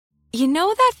You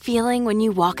know that feeling when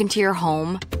you walk into your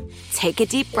home, take a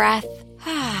deep breath,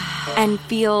 and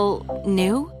feel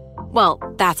new? Well,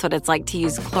 that's what it's like to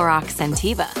use Clorox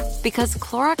Scentiva. Because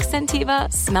Clorox Scentiva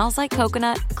smells like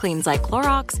coconut, cleans like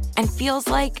Clorox, and feels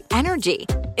like energy.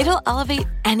 It'll elevate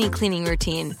any cleaning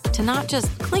routine to not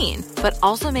just clean, but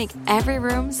also make every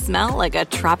room smell like a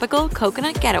tropical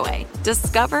coconut getaway.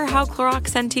 Discover how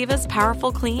Clorox Scentiva's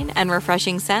powerful clean and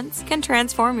refreshing scents can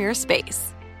transform your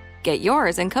space. Get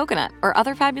yours in coconut or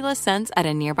other fabulous scents at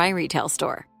a nearby retail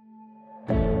store.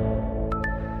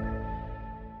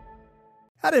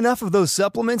 Had enough of those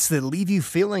supplements that leave you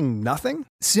feeling nothing?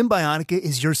 Symbiotica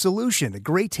is your solution to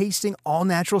great-tasting,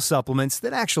 all-natural supplements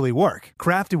that actually work.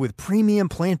 Crafted with premium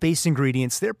plant-based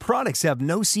ingredients, their products have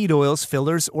no seed oils,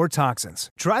 fillers, or toxins.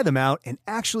 Try them out and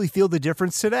actually feel the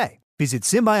difference today. Visit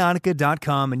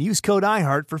Symbiotica.com and use code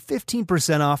IHEART for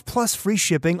 15% off plus free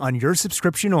shipping on your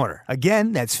subscription order.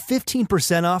 Again, that's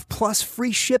 15% off plus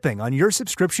free shipping on your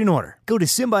subscription order. Go to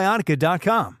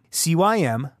Symbiotica.com,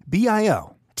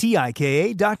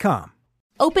 CYMBIOTIKA.com.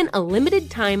 Open a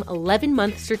limited-time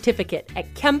 11-month certificate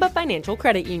at Kemba Financial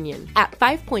Credit Union. At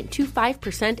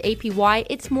 5.25% APY,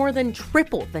 it's more than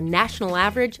triple the national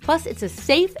average, plus it's a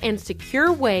safe and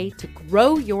secure way to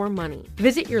grow your money.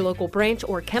 Visit your local branch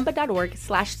or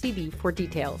kemba.org/cb for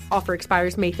details. Offer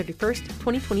expires May 31st,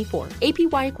 2024.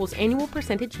 APY equals annual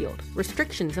percentage yield.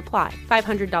 Restrictions apply.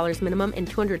 $500 minimum and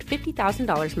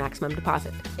 $250,000 maximum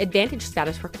deposit. Advantage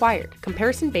status required.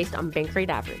 Comparison based on bank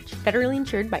rate average. Federally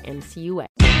insured by NCUA.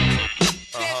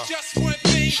 Just one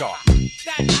thing sharp.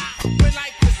 That I would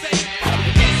like to say.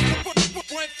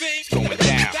 Just one thing going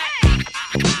down. That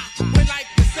I would like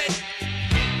to say.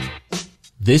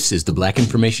 This is the Black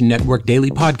Information Network Daily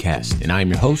Podcast, and I'm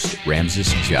your host,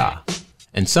 Ramses Ja.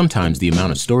 And sometimes the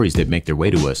amount of stories that make their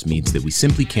way to us means that we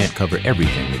simply can't cover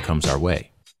everything that comes our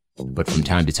way. But from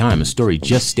time to time, a story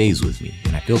just stays with me,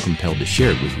 and I feel compelled to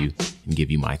share it with you and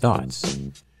give you my thoughts.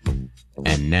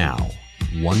 And now,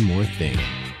 one more thing.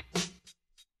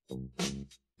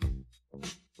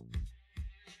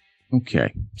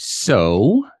 Okay,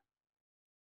 so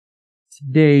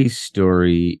today's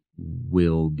story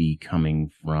will be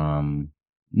coming from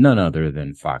none other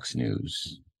than Fox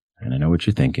News. And I know what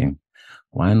you're thinking.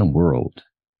 Why in the world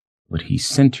would he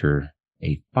center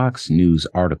a Fox News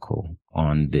article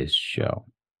on this show?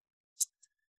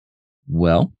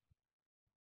 Well,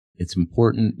 it's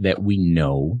important that we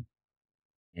know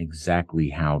exactly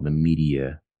how the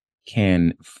media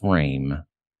can frame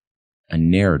a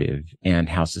narrative and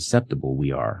how susceptible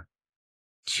we are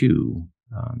to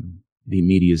the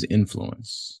media's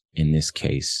influence, in this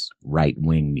case,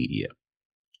 right-wing media.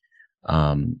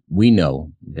 We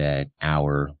know that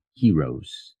our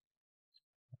heroes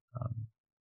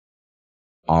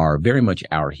are very much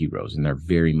our heroes, and they're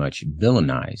very much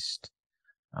villainized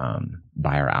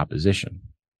by our opposition.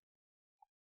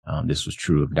 This was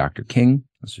true of Dr. King.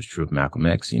 This was true of Malcolm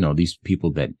X. You know, these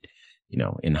people that, you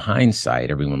know, in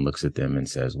hindsight, everyone looks at them and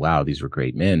says, wow, these were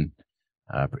great men,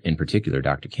 in particular,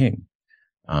 Dr. King.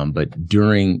 But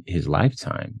during his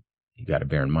lifetime, you got to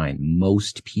bear in mind,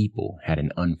 most people had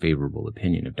an unfavorable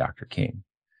opinion of Dr. King.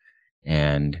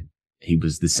 And he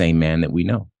was the same man that we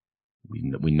know.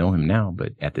 We know him now,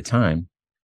 but at the time,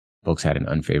 folks had an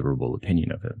unfavorable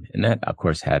opinion of him. And that, of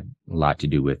course, had a lot to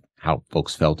do with how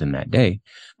folks felt in that day,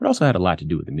 but also had a lot to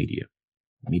do with the media.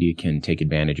 The media can take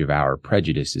advantage of our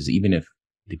prejudices, even if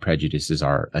the prejudices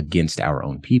are against our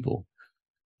own people,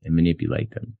 and manipulate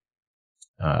them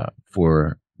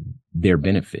for their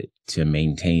benefit to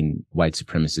maintain white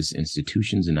supremacist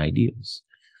institutions and ideals.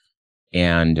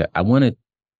 And I want to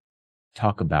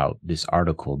talk about this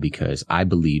article because I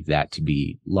believe that to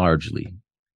be largely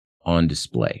on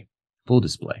display, full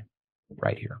display,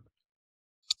 right here.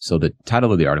 So the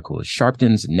title of the article is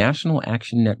Sharpton's National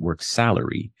Action Network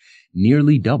salary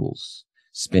nearly doubles,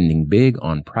 spending big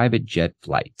on private jet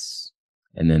flights.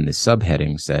 And then the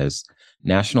subheading says,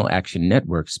 National Action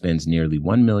Network spends nearly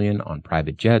 $1 million on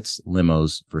private jets,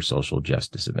 limos for social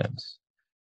justice events.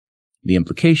 The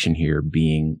implication here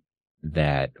being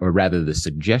that, or rather the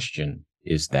suggestion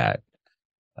is that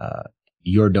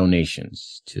your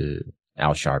donations to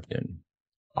Al Sharpton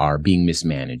are being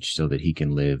mismanaged so that he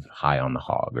can live high on the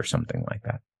hog or something like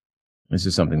that. This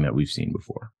is something that we've seen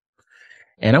before.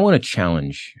 And I want to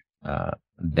challenge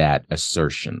that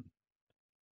assertion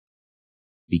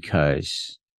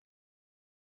because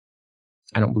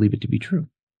I don't believe it to be true,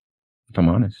 if I'm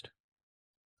honest.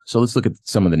 So let's look at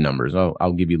some of the numbers.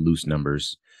 I'll give you loose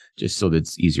numbers just so that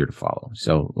it's easier to follow.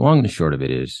 So long and the short of it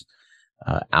is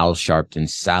Al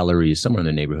Sharpton's salary is somewhere in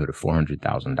the neighborhood of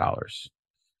 $400,000.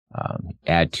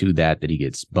 Add to that he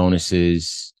gets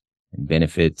bonuses and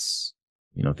benefits,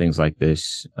 things like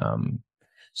this.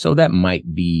 So that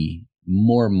might be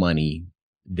more money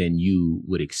than you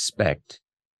would expect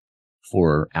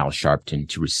for Al Sharpton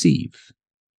to receive.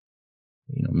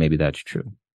 Maybe that's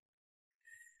true.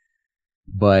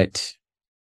 But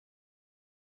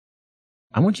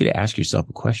I want you to ask yourself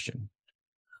a question.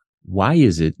 Why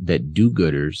is it that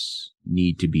do-gooders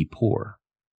need to be poor?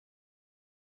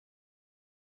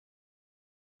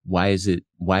 Why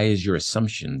is your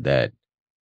assumption that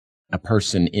a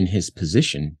person in his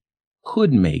position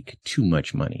could make too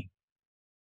much money?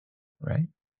 Right?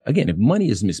 Again, if money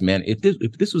is mismanaged,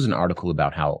 if this was an article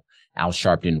about how Al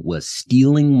Sharpton was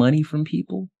stealing money from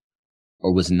people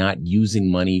or was not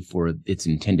using money for its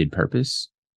intended purpose,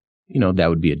 that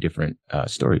would be a different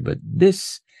story. But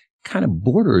this kind of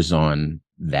borders on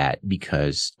that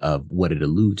because of what it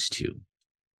alludes to.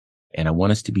 And I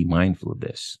want us to be mindful of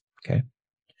this. Okay.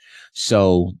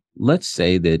 So let's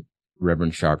say that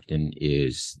Reverend Sharpton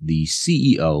is the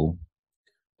CEO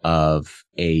of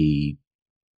a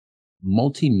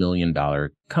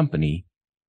multi-million-dollar company,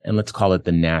 and let's call it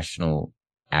the National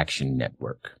Action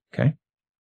Network. Okay.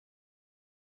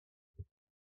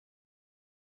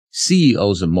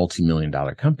 CEOs of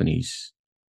multi-million-dollar companies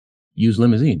use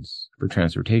limousines for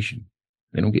transportation.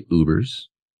 They don't get Ubers.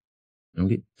 They don't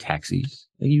get taxis.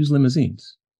 They use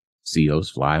limousines.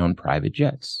 CEOs fly on private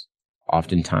jets,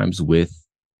 oftentimes with,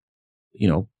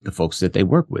 the folks that they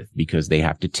work with, because they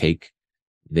have to take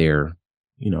their,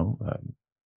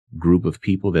 group of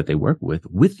people that they work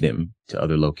with them to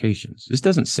other locations. This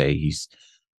doesn't say he's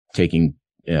taking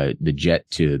the jet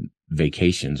to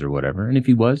vacations or whatever. And if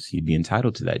he was, he'd be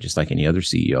entitled to that, just like any other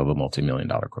CEO of a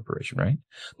multi-million-dollar corporation, right?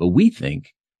 But we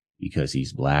think because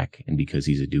he's black and because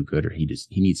he's a do-gooder, he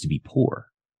needs to be poor,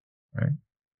 right?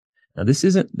 Now, this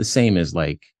isn't the same as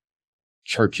like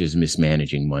churches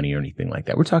mismanaging money or anything like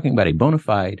that. We're talking about a bona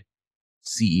fide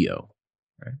CEO,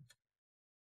 right?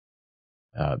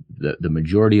 The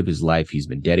majority of his life, he's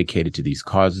been dedicated to these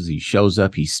causes. He shows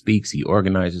up, he speaks, he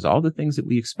organizes, all the things that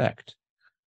we expect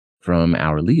from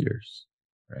our leaders,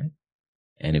 right?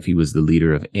 And if he was the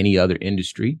leader of any other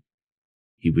industry,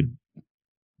 he would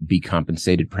be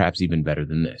compensated perhaps even better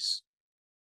than this,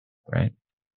 right?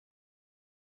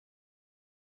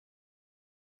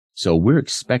 So we're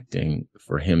expecting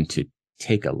for him to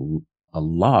take a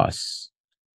loss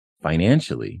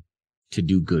financially to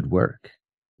do good work,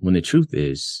 when the truth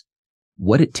is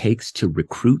what it takes to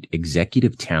recruit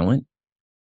executive talent,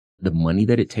 the money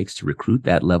that it takes to recruit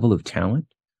that level of talent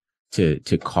to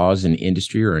cause an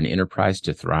industry or an enterprise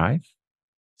to thrive,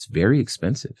 it's very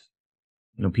expensive.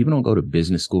 People don't go to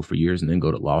business school for years and then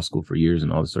go to law school for years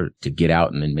and all this to get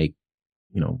out and then make,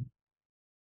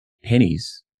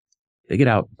 pennies. They get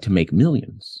out to make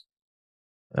millions.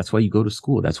 That's why you go to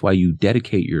school. That's why you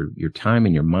dedicate your time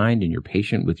and your mind, and you're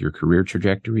patient with your career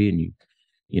trajectory, and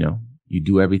you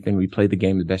do everything. We play the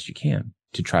game the best you can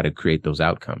to try to create those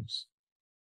outcomes.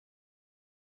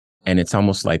 And it's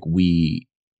almost like we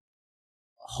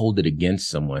hold it against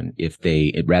someone if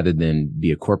rather than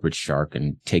be a corporate shark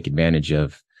and take advantage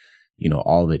of,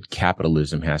 all that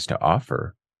capitalism has to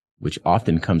offer, which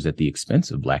often comes at the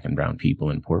expense of black and brown people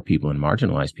and poor people and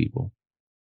marginalized people,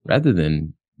 rather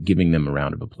than giving them a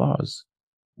round of applause,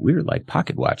 we're like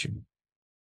pocket watching.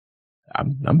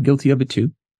 I'm guilty of it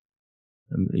too.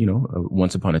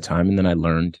 Once upon a time. And then I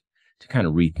learned to kind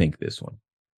of rethink this one.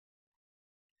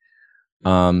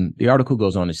 The article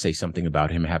goes on to say something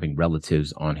about him having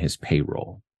relatives on his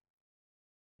payroll.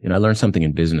 I learned something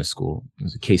in business school. It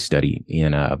was a case study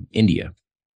in India.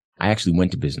 I actually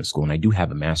went to business school and I do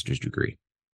have a master's degree.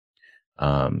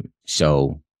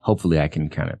 So hopefully I can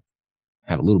kind of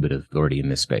have a little bit of authority in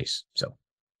this space. So,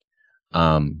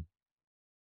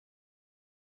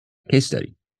 case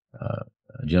study.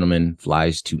 A gentleman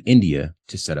flies to India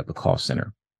to set up a call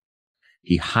center.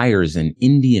 He hires an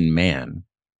Indian man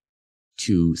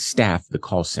to staff the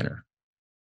call center.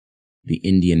 The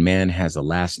Indian man has a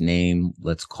last name.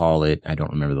 Let's call it, I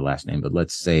don't remember the last name, but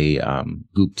let's say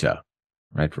Gupta,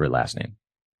 right, for a last name.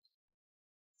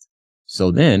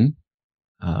 So then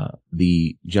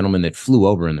the gentleman that flew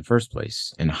over in the first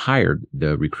place and hired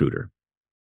the recruiter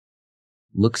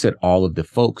looks at all of the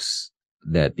folks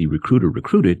that the recruiter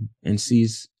recruited and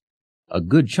sees a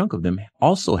good chunk of them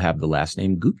also have the last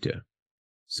name Gupta.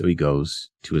 So he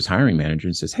goes to his hiring manager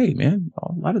and says, "Hey, man,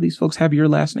 a lot of these folks have your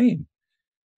last name.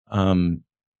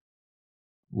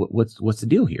 What's the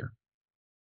deal here?"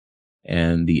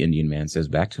 And the Indian man says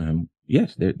back to him,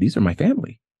 "Yes, these are my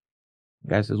family." The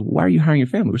guy says, "Why are you hiring your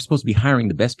family? We're supposed to be hiring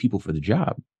the best people for the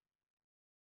job."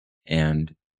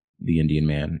 And the Indian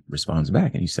man responds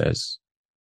back and he says,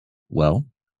 "Well,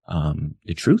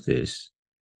 The truth is,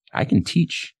 I can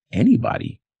teach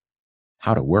anybody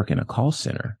how to work in a call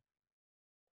center,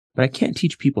 but I can't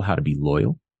teach people how to be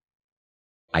loyal.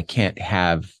 I can't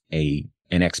have an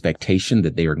expectation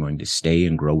that they are going to stay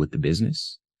and grow with the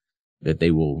business, that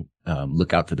they will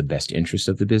look out for the best interests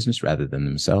of the business rather than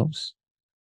themselves.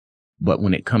 But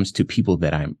when it comes to people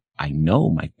that I know,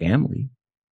 my family,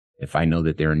 if I know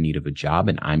that they're in need of a job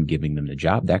and I'm giving them the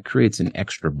job, that creates an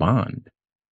extra bond.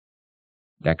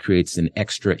 That creates an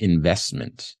extra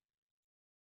investment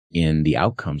in the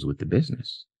outcomes with the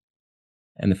business.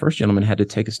 And the first gentleman had to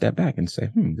take a step back and say,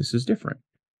 this is different.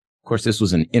 Of course, this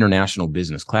was an international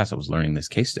business class. I was learning this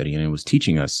case study, and it was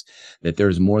teaching us that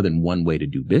there's more than one way to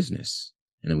do business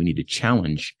and that we need to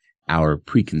challenge our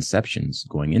preconceptions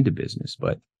going into business.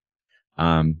 But,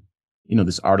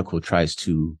 this article tries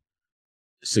to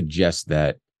suggest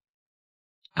that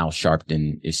Al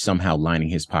Sharpton is somehow lining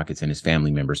his pockets and his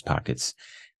family members' pockets,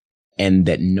 and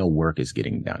that no work is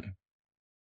getting done,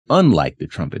 unlike the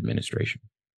Trump administration.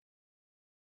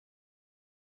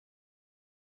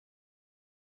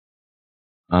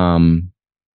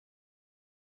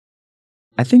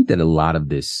 I think that a lot of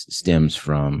this stems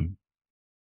from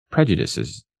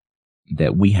prejudices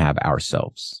that we have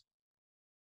ourselves.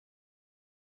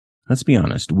 Let's be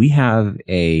honest. We have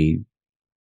a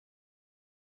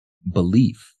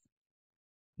belief,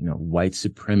 white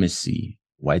supremacy,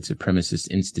 white supremacist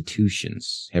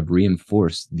institutions have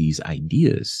reinforced these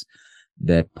ideas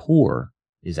that poor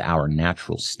is our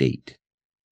natural state.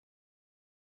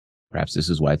 Perhaps this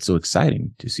is why it's so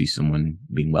exciting to see someone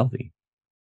being wealthy.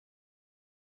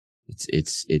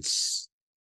 It's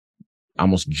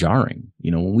almost jarring.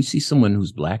 When we see someone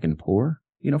who's black and poor,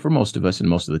 for most of us in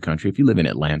most of the country, if you live in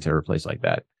Atlanta or a place like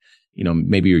that,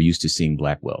 maybe you're used to seeing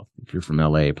black wealth. If you're from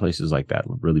LA, places like that,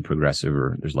 really progressive,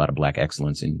 or there's a lot of black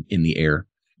excellence in the air,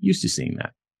 used to seeing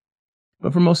that.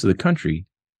 But for most of the country,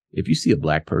 if you see a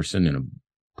black person in a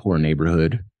poor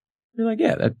neighborhood, you're like,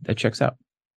 yeah, that checks out.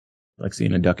 Like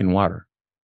seeing a duck in water.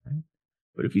 Right?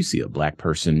 But if you see a black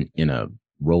person in a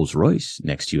Rolls Royce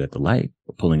next to you at the light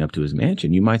or pulling up to his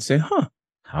mansion, you might say, how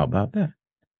about that?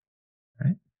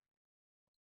 Right?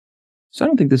 So I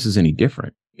don't think this is any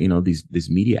different. These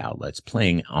media outlets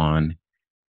playing on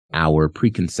our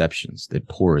preconceptions that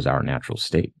poor is our natural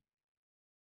state.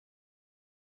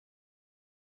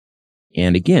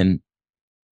 And again,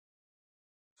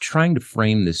 trying to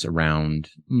frame this around,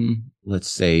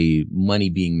 let's say, money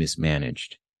being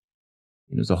mismanaged.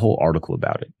 There's a whole article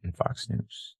about it in Fox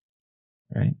News,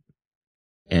 right?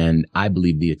 And I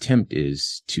believe the attempt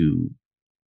is to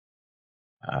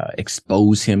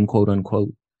expose him, quote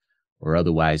unquote, or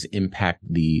otherwise impact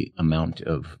the amount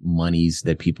of monies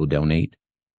that people donate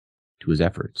to his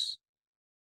efforts.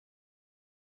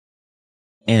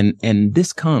 And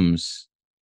this comes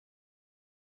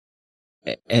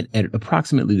at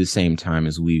approximately the same time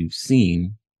as we've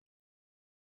seen,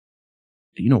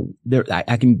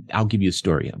 I'll give you a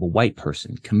story of a white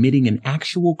person committing an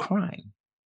actual crime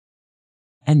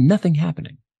and nothing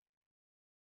happening.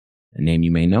 A name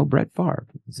you may know, Brett Favre.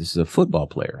 This is a football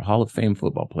player, a Hall of Fame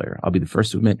football player. I'll be the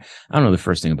first to admit, I don't know the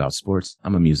first thing about sports.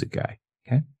 I'm a music guy.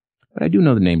 Okay. But I do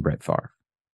know the name Brett Favre.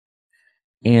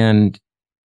 And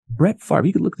Brett Favre,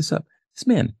 you could look this up. This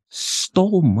man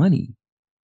stole money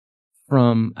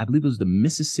from, I believe it was the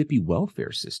Mississippi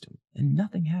welfare system, and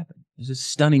nothing happened. There's a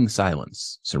stunning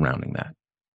silence surrounding that.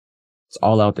 It's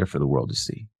all out there for the world to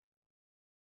see.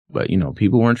 But,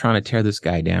 people weren't trying to tear this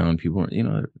guy down. People weren't,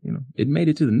 it made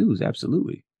it to the news.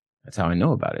 Absolutely. That's how I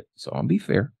know about it. So I'll be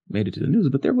fair, made it to the news,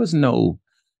 but there was no,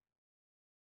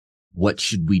 what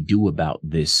should we do about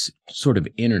this sort of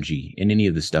energy in any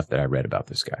of the stuff that I read about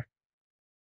this guy.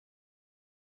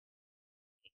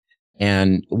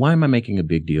 And why am I making a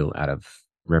big deal out of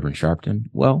Reverend Sharpton?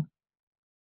 Well,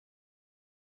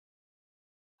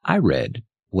 I read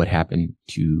what happened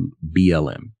to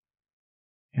BLM.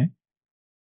 Okay.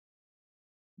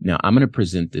 Now, I'm going to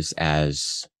present this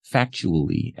as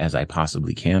factually as I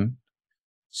possibly can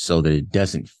so that it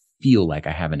doesn't feel like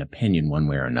I have an opinion one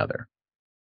way or another.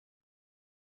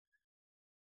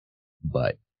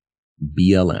 But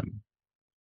BLM,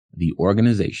 the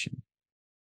organization,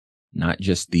 not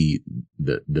just the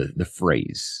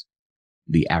phrase,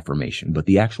 the affirmation, but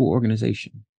the actual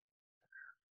organization,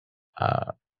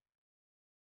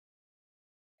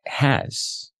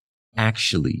 has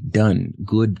actually done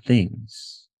good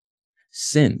things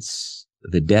since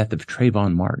the death of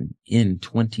Trayvon Martin in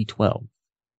 2012.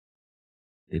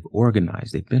 They've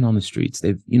organized, they've been on the streets,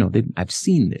 I've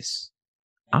seen this.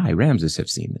 I, Ramses, have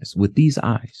seen this with these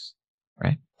eyes,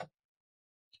 right?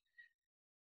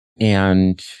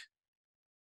 And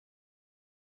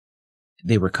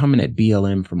They were coming at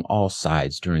BLM from all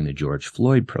sides during the George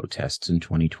Floyd protests in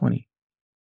 2020,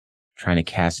 trying to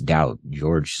cast doubt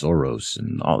George Soros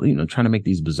and all, trying to make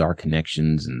these bizarre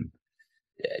connections and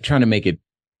trying to make it,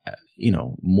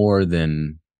 more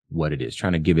than what it is,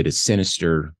 trying to give it a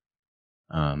sinister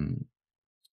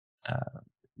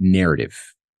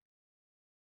narrative.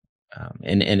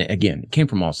 And again, it came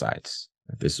from all sides.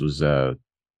 This was a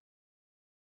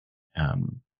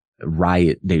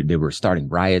riot. They were starting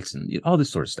riots and all this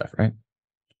sort of stuff, right?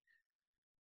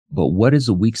 But what is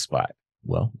a weak spot?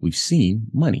 Well, we've seen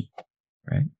money,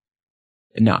 right?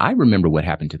 Now, I remember what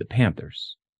happened to the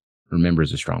Panthers. Remember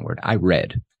is a strong word. I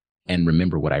read and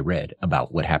remember what I read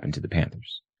about what happened to the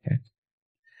Panthers. Okay.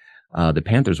 The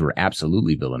Panthers were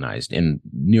absolutely villainized in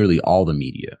nearly all the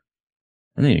media,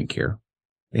 and they didn't care.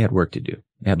 They had work to do.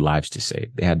 They had lives to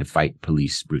save. They had to fight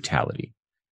police brutality.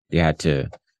 They had to,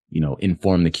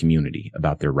 inform the community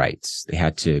about their rights. They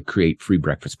had to create free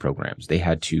breakfast programs. They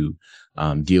had to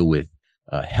deal with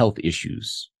health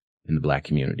issues in the Black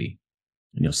community.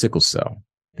 Sickle cell.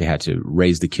 They had to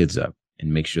raise the kids up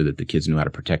and make sure that the kids knew how to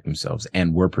protect themselves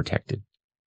and were protected.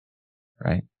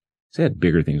 Right? So they had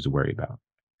bigger things to worry about.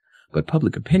 But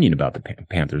public opinion about the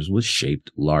Panthers was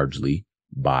shaped largely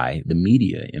by the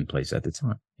media in place at the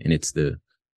time. And it's the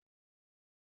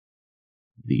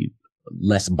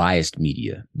less biased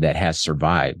media that has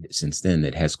survived since then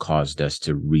that has caused us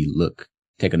to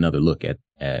take another look at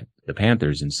the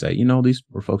Panthers and say, these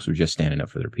folks were just standing up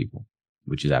for their people,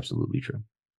 which is absolutely true.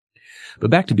 But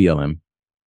back to BLM.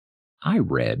 I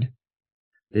read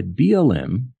that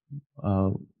BLM,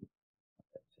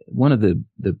 one of the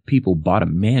people bought a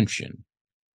mansion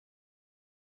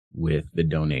with the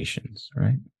donations,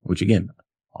 right? Which again,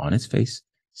 on its face,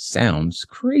 sounds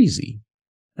crazy.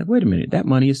 Like, wait a minute, that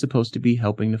money is supposed to be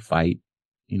helping to fight,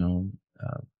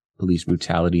 police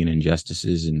brutality and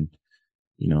injustices and,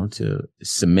 to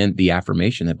cement the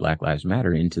affirmation that Black Lives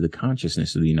Matter into the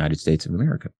consciousness of the United States of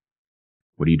America.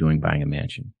 What are you doing buying a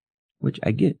mansion? Which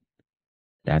I get.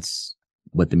 That's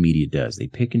what the media does. They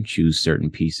pick and choose certain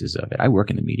pieces of it. I work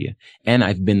in the media, and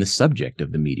I've been the subject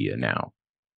of the media now,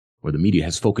 where the media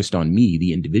has focused on me,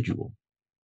 the individual.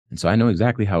 And so I know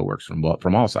exactly how it works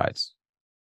from all sides.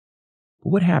 But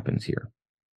what happens here?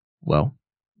 Well,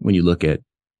 when you look at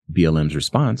BLM's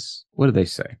response, what do they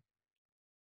say?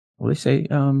 Well, they say,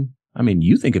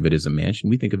 you think of it as a mansion.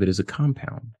 We think of it as a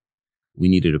compound. We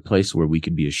needed a place where we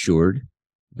could be assured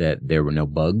that there were no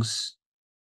bugs,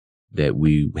 that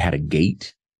we had a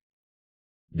gate,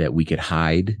 that we could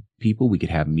hide people. We could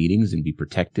have meetings and be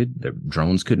protected. The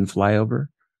drones couldn't fly over.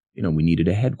 We needed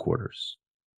a headquarters.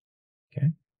 Okay.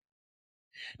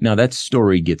 Now that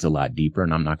story gets a lot deeper,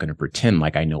 and I'm not going to pretend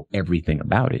like I know everything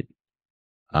about it.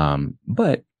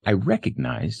 But I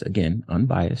recognize, again,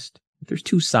 unbiased, that there's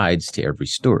two sides to every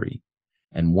story.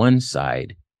 And one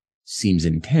side seems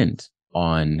intent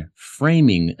on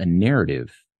framing a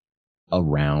narrative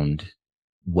around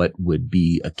what would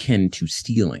be akin to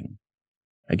stealing.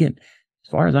 Again, as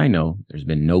far as I know, there's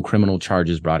been no criminal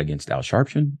charges brought against Al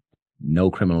Sharpton, no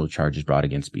criminal charges brought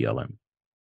against BLM.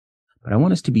 But I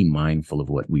want us to be mindful of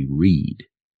what we read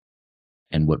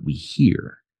and what we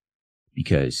hear,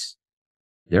 because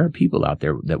there are people out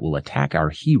there that will attack our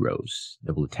heroes,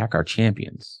 that will attack our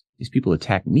champions. These people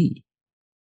attack me,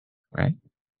 right?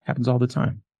 Happens all the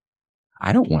time.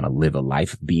 I don't want to live a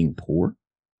life of being poor.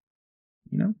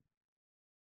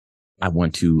 I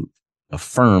want to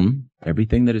affirm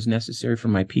everything that is necessary for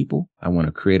my people. I want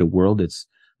to create a world that's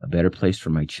a better place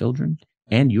for my children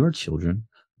and your children,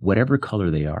 whatever color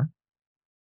they are.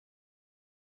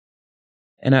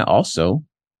 And I also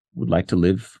would like to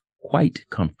live quite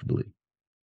comfortably.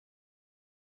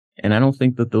 And I don't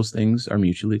think that those things are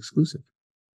mutually exclusive.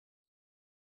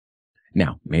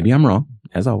 Now, maybe I'm wrong,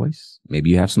 as always.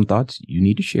 Maybe you have some thoughts you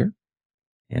need to share,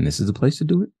 and this is the place to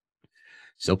do it.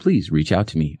 So please reach out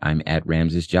to me. I'm at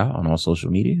Ramses Ja on all social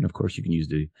media. And of course, you can use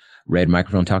the red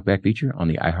microphone talkback feature on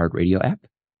the iHeartRadio app.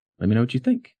 Let me know what you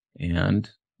think. And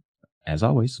as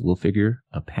always, we'll figure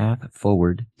a path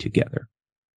forward together.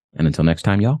 And until next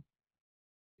time, y'all,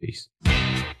 peace.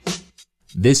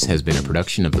 This has been a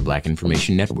production of the Black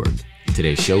Information Network.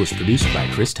 Today's show is produced by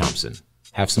Chris Thompson.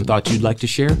 Have some thoughts you'd like to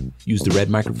share? Use the red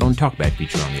microphone talkback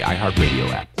feature on the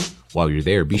iHeartRadio app. While you're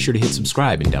there, be sure to hit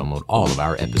subscribe and download all of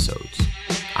our episodes.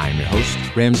 I am your host,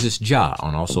 Ramses Ja,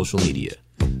 on all social media.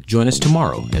 Join us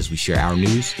tomorrow as we share our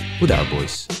news with our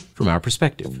voice, from our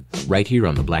perspective, right here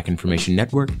on the Black Information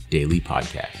Network Daily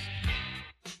Podcast.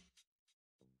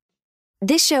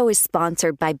 This show is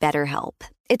sponsored by BetterHelp.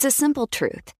 It's a simple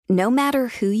truth. No matter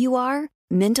who you are,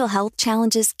 mental health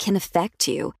challenges can affect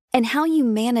you, And how you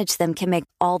manage them can make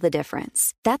all the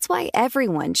difference. That's why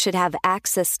everyone should have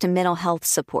access to mental health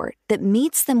support that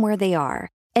meets them where they are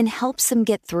and helps them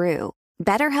get through.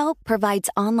 BetterHelp provides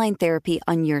online therapy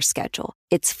on your schedule.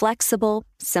 It's flexible,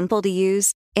 simple to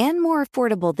use, and more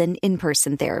affordable than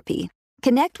in-person therapy.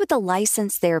 Connect with a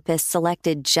licensed therapist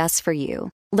selected just for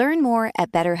you. Learn more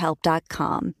at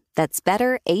BetterHelp.com. That's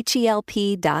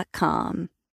BetterHelp.com.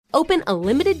 Open a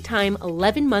limited-time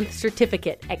 11-month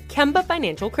certificate at Kemba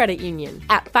Financial Credit Union.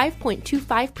 At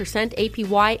 5.25%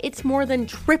 APY, it's more than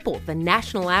triple the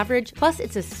national average, plus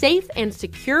it's a safe and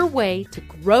secure way to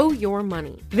grow your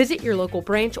money. Visit your local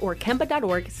branch or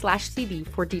kemba.org/cd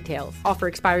for details. Offer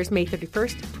expires May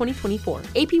 31st, 2024.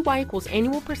 APY equals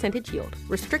annual percentage yield.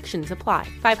 Restrictions apply.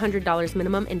 $500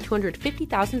 minimum and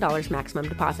 $250,000 maximum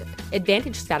deposit.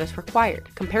 Advantage status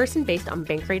required. Comparison based on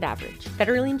bank rate average.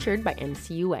 Federally insured by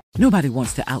NCUA. Nobody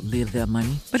wants to outlive their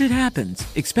money, but it happens,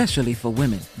 especially for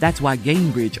women. That's why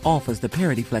Gainbridge offers the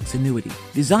Parity Flex annuity,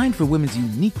 designed for women's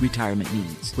unique retirement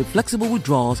needs, with flexible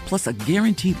withdrawals plus a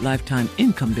guaranteed lifetime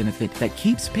income benefit that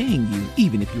keeps paying you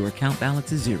even if your account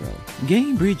balance is zero.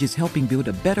 Gainbridge is helping build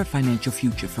a better financial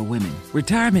future for women.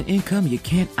 Retirement income you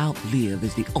can't outlive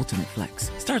is the ultimate flex.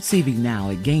 Start saving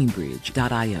now at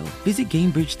Gainbridge.io. Visit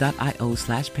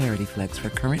Gainbridge.io/ParityFlex for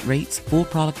current rates, full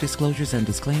product disclosures and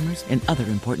disclaimers, and other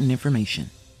important information.